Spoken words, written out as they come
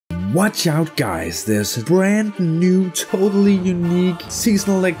Watch out guys, there's a brand new, totally unique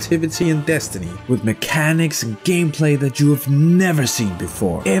seasonal activity in Destiny with mechanics and gameplay that you have never seen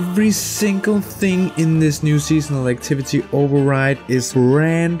before. Every single thing in this new seasonal activity override is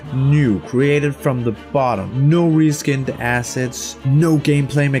brand new, created from the bottom. No reskinned assets, no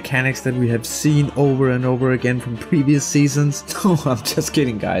gameplay mechanics that we have seen over and over again from previous seasons. No, I'm just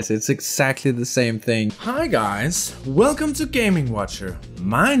kidding guys, it's exactly the same thing. Hi guys, welcome to Gaming Watcher.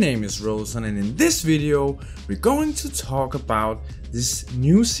 My name is Rosen, and in this video we're going to talk about this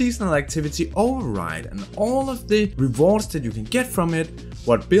new seasonal activity override and all of the rewards that you can get from it,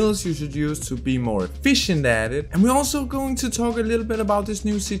 what builds you should use to be more efficient at it, and we're also going to talk a little bit about this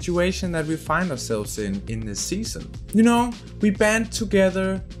new situation that we find ourselves in this season. You know, we band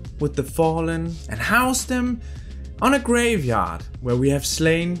together with the Fallen and house them on a graveyard where we have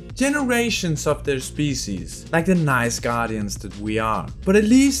slain generations of their species, like the nice guardians that we are. But at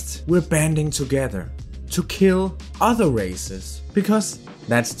least we're banding together to kill other races, because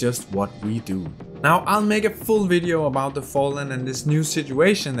that's just what we do. Now I'll make a full video about the Fallen and this new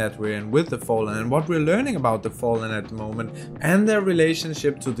situation that we're in with the Fallen and what we're learning about the Fallen at the moment and their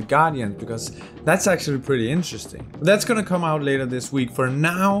relationship to the Guardians, because that's actually pretty interesting. But that's gonna come out later this week. For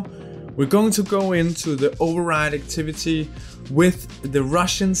now, we're going to go into the override activity with the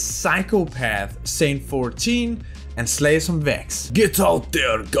Russian psychopath Saint 14 and slay some Vex. Get out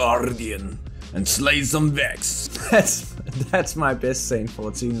there, Guardian, and slay some Vex. That's my best Saint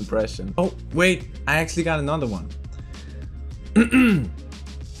 14 impression. Oh wait, I actually got another one.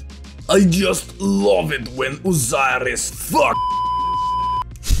 I just love it when Osiris fuck.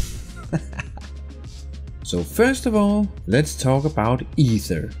 So first of all, let's talk about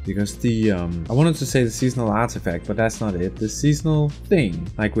Ether, because the I wanted to say the seasonal artifact, but that's not it. The seasonal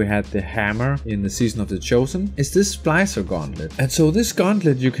thing, like we had the hammer in the Season of the Chosen, is this Splicer gauntlet. And so this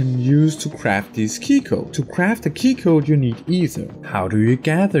gauntlet you can use to craft these key codes. To craft a key code you need Ether. How do you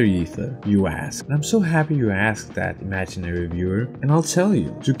gather Ether, you ask? And I'm so happy you asked that, imaginary viewer, and I'll tell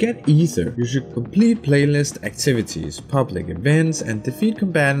you. To get Ether, you should complete playlist activities, public events, and defeat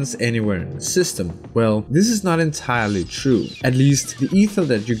combatants anywhere in the system. Well, this is not entirely true. At least the Ether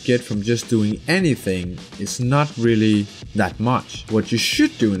that you get from just doing anything is not really that much. What you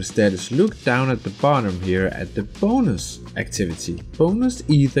should do instead is look down at the bottom here at the bonus activity. Bonus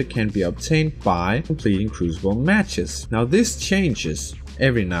Ether can be obtained by completing Crucible matches. Now this changes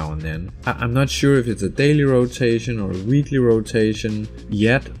every now and then. I'm not sure if it's a daily rotation or a weekly rotation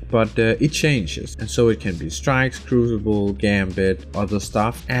yet, but it changes. And so it can be strikes, crucible, gambit, other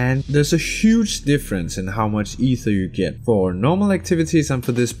stuff. And there's a huge difference in how much Ether you get for normal activities and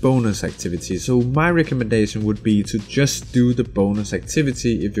for this bonus activity. So my recommendation would be to just do the bonus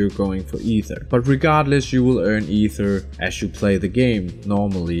activity if you're going for Ether. But regardless, you will earn Ether as you play the game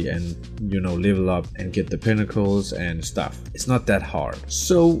normally and, you know, level up and get the pinnacles and stuff. It's not that hard.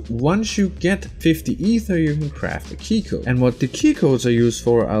 So once you get 50 Ether, you can craft a key code. And what the key codes are used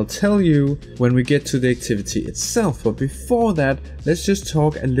for, I'll tell you when we get to the activity itself. But before that, let's just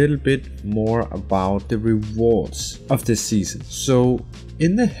talk a little bit more about the rewards of this season. So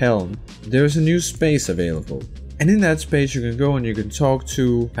in the Helm, there's a new space available. And in that space you can go and you can talk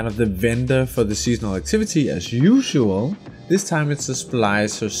to kind of the vendor for the seasonal activity as usual. This time it's a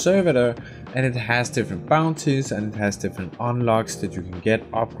Splicer servitor, and it has different bounties and it has different unlocks that you can get,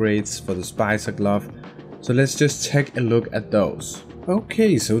 upgrades for the Splicer glove. So let's just take a look at those.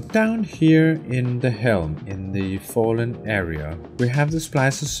 Okay, so down here in the Helm, in the Fallen area, we have the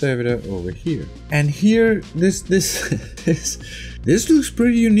Splicer servitor over here. And here, this looks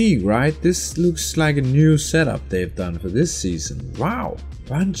pretty unique, right? This looks like a new setup they've done for this season. Wow.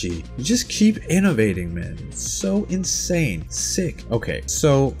 Bungie, you just keep innovating, man. It's so insane. Sick. Okay,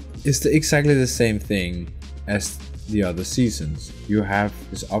 so it's exactly the same thing as the other seasons. You have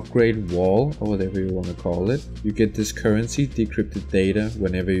this upgrade wall, or whatever you want to call it. You get this currency, decrypted data,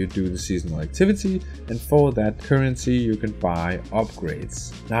 whenever you do the seasonal activity, and for that currency you can buy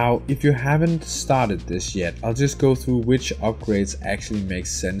upgrades. Now if you haven't started this yet, I'll just go through which upgrades actually make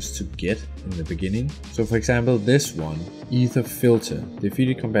sense to get in the beginning. So for example, this one, Ether Filter.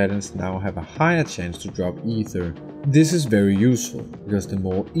 Defeated combatants now have a higher chance to drop Ether. This is very useful, because the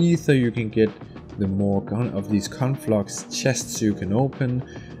more Ether you can get, the more of these conflux chests you can open,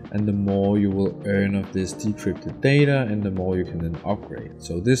 and the more you will earn of this decrypted data, and the more you can then upgrade.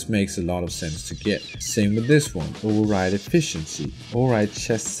 So this makes a lot of sense to get. Same with this one, override efficiency. Override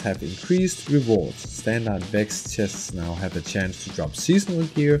chests have increased rewards. Standard Vex chests now have a chance to drop seasonal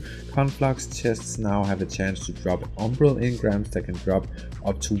gear. Conflux chests now have a chance to drop umbral engrams that can drop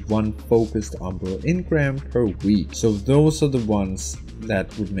up to 1 focused umbral engram per week. So those are the ones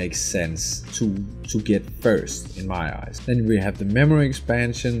that would make sense to get first in my eyes. Then we have the memory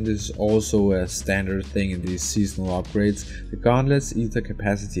expansion. This is also a standard thing in these seasonal upgrades. The gauntlet's ether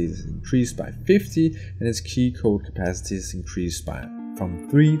capacity is increased by 50 and its key code capacity is increased by from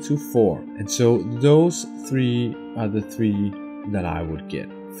 3 to 4. And so those 3 are the 3 that I would get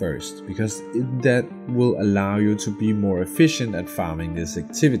first, because that will allow you to be more efficient at farming this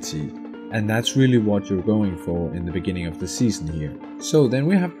activity. And that's really what you're going for in the beginning of the season here. So then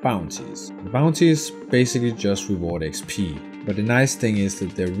we have bounties. The bounties basically just reward XP. But the nice thing is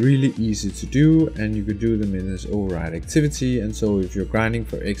that they're really easy to do and you could do them in this override activity. And so if you're grinding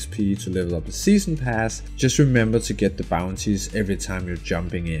for XP to level up the season pass, just remember to get the bounties every time you're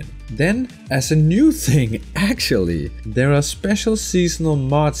jumping in. Then, as a new thing, actually, there are special seasonal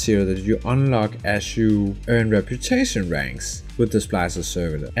mods here that you unlock as you earn reputation ranks with the Splicer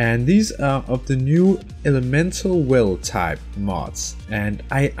server. And these are of the new elemental well type mods. And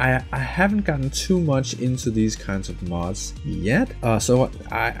I haven't gotten too much into these kinds of mods yet. So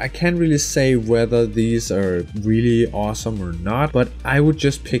I can't really say whether these are really awesome or not, but I would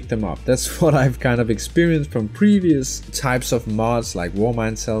just pick them up. That's what I've kind of experienced from previous types of mods like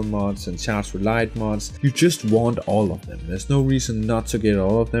Warmind Cell mods and Charged with Light mods. You just want all of them. There's no reason not to get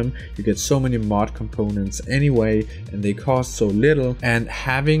all of them. You get so many mod components anyway, and they cost so little, and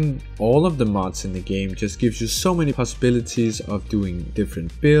having all of the mods in the game just gives you so many possibilities of doing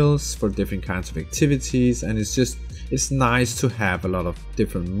different builds for different kinds of activities. And it's nice to have a lot of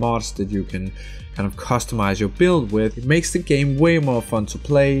different mods that you can kind of customize your build with. It makes the game way more fun to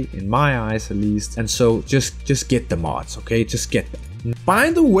play, in my eyes at least. And so just get the mods, okay? Just get them. By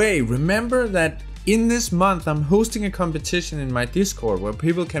the way, remember that in this month I'm hosting a competition in my Discord where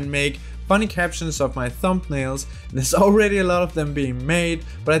people can make funny captions of my thumbnails. There's already a lot of them being made,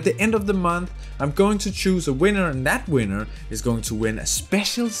 but at the end of the month I'm going to choose a winner, and that winner is going to win a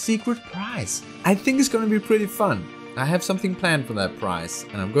special secret prize. I think it's going to be pretty fun. I have something planned for that prize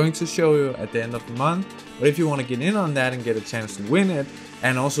and I'm going to show you at the end of the month. But if you want to get in on that and get a chance to win it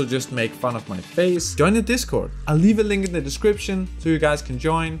and also just make fun of my face, join the Discord. I'll leave a link in the description so you guys can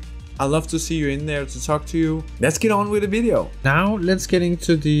join. I'd love to see you in there to talk to you. Let's get on with the video. Now let's get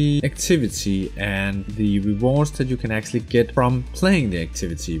into the activity and the rewards that you can actually get from playing the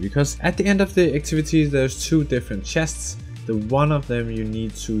activity. Because at the end of the activity there's 2 different chests. The one of them you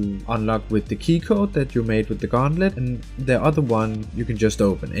need to unlock with the key code that you made with the gauntlet, and the other one you can just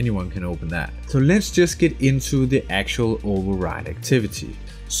open. Anyone can open that. So let's just get into the actual override activity.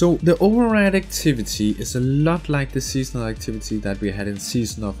 So the override activity is a lot like the seasonal activity that we had in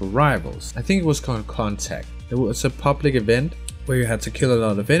Season of Arrivals. I think it was called Contact. It was a public event where you had to kill a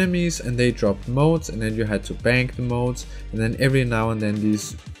lot of enemies and they dropped motes, and then you had to bank the motes, and then every now and then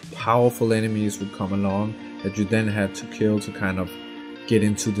these powerful enemies would come along that you then had to kill to kind of get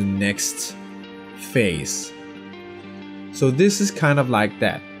into the next phase. So this is kind of like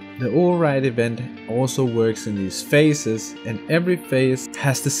that. The override event also works in these phases, and every phase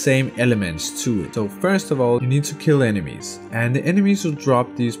has the same elements to it. So first of all, you need to kill enemies, and the enemies will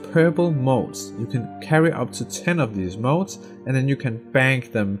drop these purple motes. You can carry up to 10 of these motes, and then you can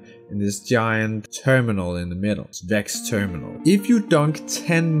bank them in this giant terminal in the middle. It's Vex terminal. If you dunk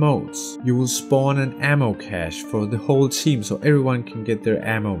 10 motes, you will spawn an ammo cache for the whole team, so everyone can get their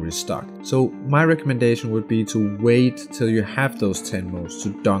ammo restocked. So my recommendation would be to wait till you have those 10 motes to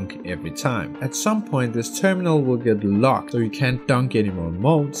dunk every time. At some point this terminal will get locked, so you can't dunk any more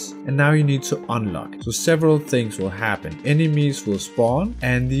motes, and now you need to unlock. So several things will happen. Enemies will spawn,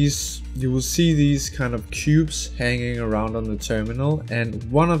 and you will see these kind of cubes hanging around on the terminal, and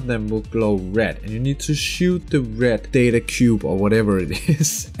one of them will glow red, and you need to shoot the red data cube or whatever it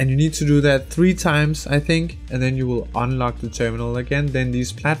is. And you need to do that 3 times, I think, and then you will unlock the terminal again. Then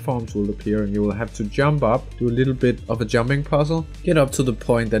these platforms will appear and you will have to jump up, do a little bit of a jumping puzzle, get up to the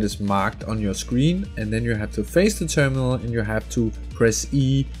point that is marked on your screen, and then you have to face the terminal and you have to press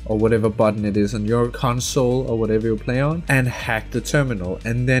E or whatever button it is on your console or whatever you play on and hack the terminal,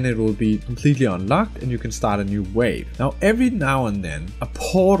 and then it will be completely unlocked and you can start a new wave. Now every now and then a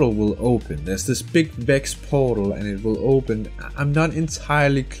portal will open. There's this big Vex portal and it will open. I'm not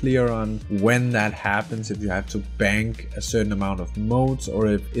entirely clear on when that happens, if you have to bank a certain amount of motes or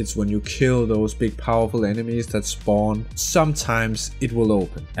if it's when you kill those big powerful enemies that spawn. Sometimes it will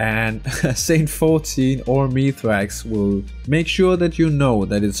open, and Saint 14 or Mithrax will make sure that you know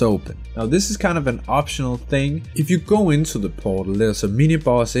that it's open. Now this is kind of an optional thing. If you go into the portal, there's a mini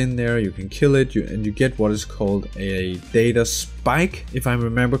boss in there, you can kill it and you get what is called a data spike, if I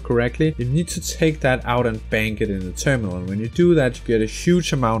remember correctly. You need to take that out and bank it in the terminal, and when you do that you get a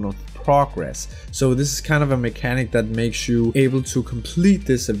huge amount of progress. So this is kind of a mechanic that makes you able to complete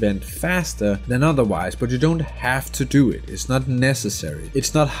this event faster than otherwise, but you don't have to do it. It's not necessary.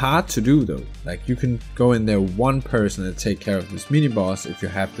 It's not hard to do though. Like you can go in there one person and take care of this mini boss if you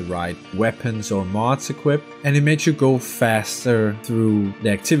have the right weapons or mods equipped, and it makes you go faster through the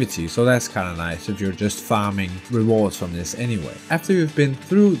activity. So that's kind of nice if you're just farming rewards from this anyway. After you've been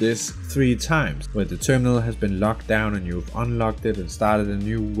through this 3 times, where the terminal has been locked down and you've unlocked it and started a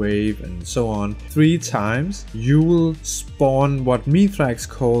new wave and so on, 3 times, you will spawn what Mithrax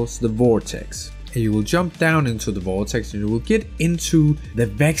calls the vortex. And you will jump down into the vortex and you will get into the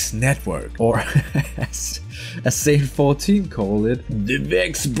Vex network, or as Saint 14 called it, the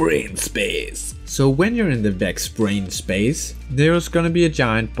Vex brain space. So when you're in the Vex brain space, there's gonna be a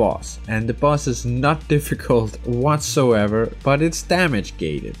giant boss, and the boss is not difficult whatsoever, but it's damage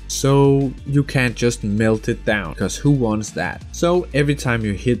gated. So you can't just melt it down, because who wants that? So every time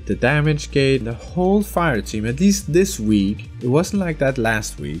you hit the damage gate, the whole fire team, at least this week, it wasn't like that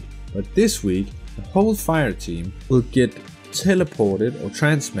last week, but this week, the whole fire team will get teleported or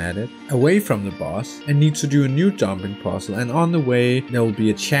transmitted away from the boss and need to do a new jumping puzzle, and on the way there will be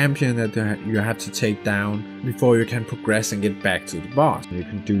a champion that you have to take down before you can progress and get back to the boss. You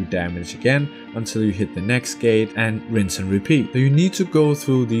can do damage again until you hit the next gate and rinse and repeat. So you need to go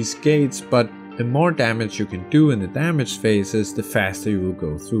through these gates, but the more damage you can do in the damage phases, the faster you will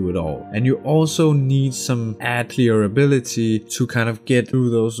go through it all. And you also need some ad clear ability to kind of get through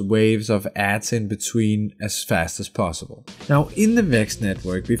those waves of ads in between as fast as possible. Now in the Vex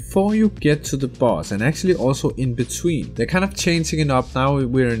network, before you get to the boss, and actually also in between, they're kind of changing it up now.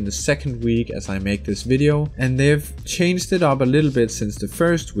 We're in the 2nd week as I make this video, and they've changed it up a little bit since the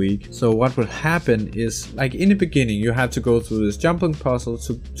 1st week. So what will happen is, like in the beginning, you have to go through this jumping puzzle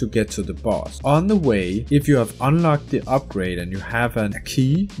to get to the boss. On the way, if you have unlocked the upgrade and you have a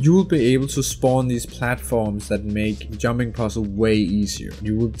key, you will be able to spawn these platforms that make the jumping puzzle way easier.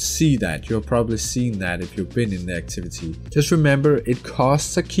 You will see that. You've probably seen that if you've been in the activity. Just remember, it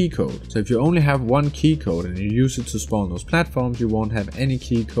costs a key code. So if you only have 1 key code and you use it to spawn those platforms, you won't have any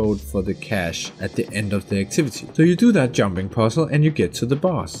key code for the cache at the end of the activity. So you do that jumping puzzle and you get to the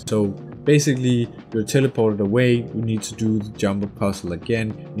boss. So basically, you're teleported away, you need to do the jumper puzzle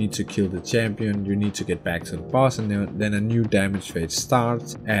again, you need to kill the champion, you need to get back to the boss, and then a new damage phase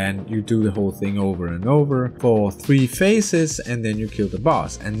starts, and you do the whole thing over and over for 3 phases, and then you kill the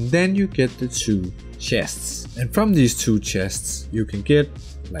boss, and then you get the 2 chests. And from these 2 chests, you can get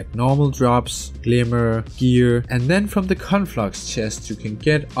like normal drops, glimmer, gear, and then from the conflux chest you can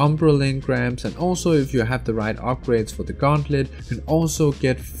get umbral engrams, and also if you have the right upgrades for the gauntlet, you can also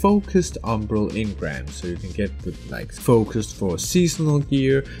get focused umbral engrams. So you can get like focused for seasonal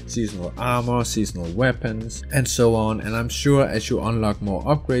gear, seasonal armor, seasonal weapons, and so on. And I'm sure as you unlock more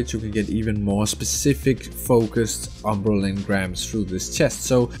upgrades, you can get even more specific focused umbral engrams through this chest.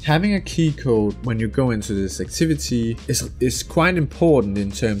 So having a key code when you go into this activity is quite important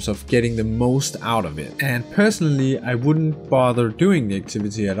in terms of getting the most out of it. And personally, I wouldn't bother doing the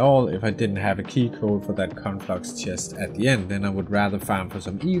activity at all if I didn't have a key code for that conflux chest at the end. Then I would rather farm for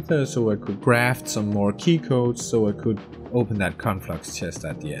some ether so I could craft some more key codes so I could open that conflux chest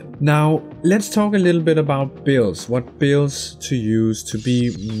at the end. Now let's talk a little bit about builds, what builds to use to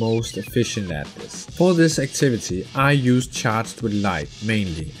be most efficient at this. For this activity I use charged with light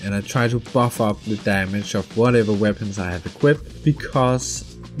mainly, and I try to buff up the damage of whatever weapons I have equipped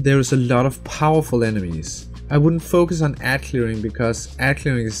because there is a lot of powerful enemies. I wouldn't focus on ad clearing because ad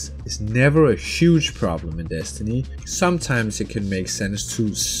clearing is never a huge problem in Destiny. Sometimes it can make sense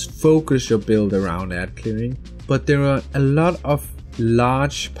to focus your build around ad clearing, but there are a lot of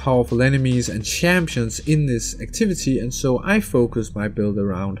large powerful enemies and champions in this activity, and so I focus my build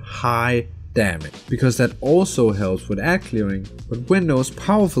around high damage because that also helps with ad clearing. But when those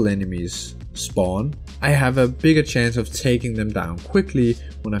powerful enemies spawn, I have a bigger chance of taking them down quickly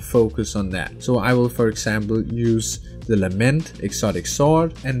when I focus on that. So I will, for example, use the Lament exotic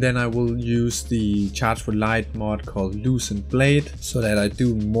sword, and then I will use the Charged with Light mod called Loosened Blade so that I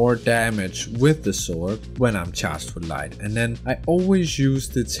do more damage with the sword when I'm charged with light. And then I always use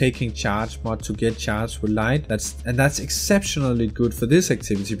the Taking Charge mod to get charged with light. That's exceptionally good for this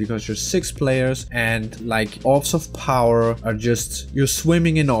activity because you're 6 players and like orbs of power are just, you're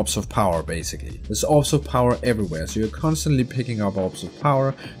swimming in orbs of power basically. There's orbs of power everywhere, so you're constantly picking up orbs of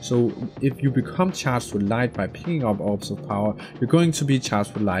power. So if you become charged with light by picking up orbs orbs of power, you're going to be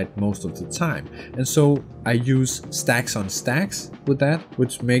charged with light most of the time. And so I use stacks on stacks with that,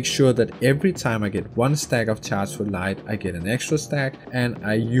 which makes sure that every time I get one stack of charged with light, I get an extra stack. And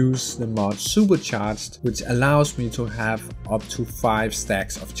I use the mod supercharged, which allows me to have up to 5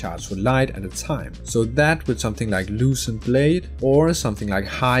 stacks of charged with light at a time. So that with something like Loosened Blade or something like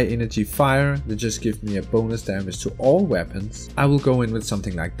High Energy Fire that just gives me a bonus damage to all weapons, I will go in with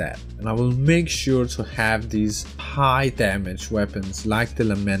something like that. And I will make sure to have these high damage weapons like the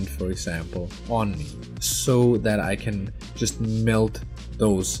Lament, for example, on me, so that I can just melt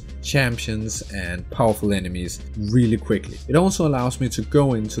those champions and powerful enemies really quickly. It also allows me to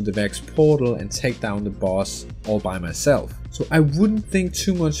go into the Vex portal and take down the boss all by myself. So I wouldn't think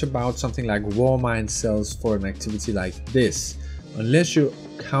too much about something like Warmind cells for an activity like this, unless you're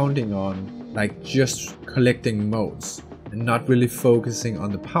counting on like just collecting motes and not really focusing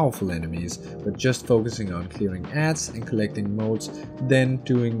on the powerful enemies, but just focusing on clearing ads and collecting motes. Then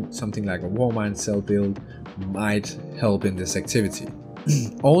doing something like a Warmind cell build might help in this activity.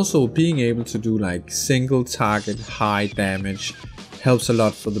 Also, being able to do like single target high damage helps a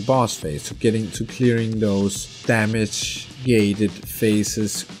lot for the boss phase, to getting to clearing those damage gated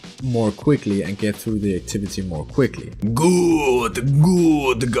phases more quickly and get through the activity more quickly.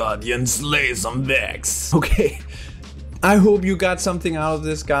 Good, Guardian, slay some Vex. Okay, I hope you got something out of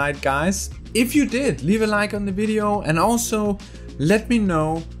this guide, guys. If you did, leave a like on the video, and also let me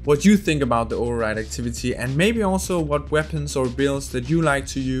know what you think about the override activity, and maybe also what weapons or builds that you like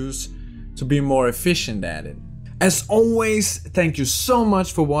to use to be more efficient at it. As always, thank you so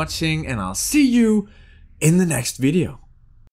much for watching, and I'll see you in the next video.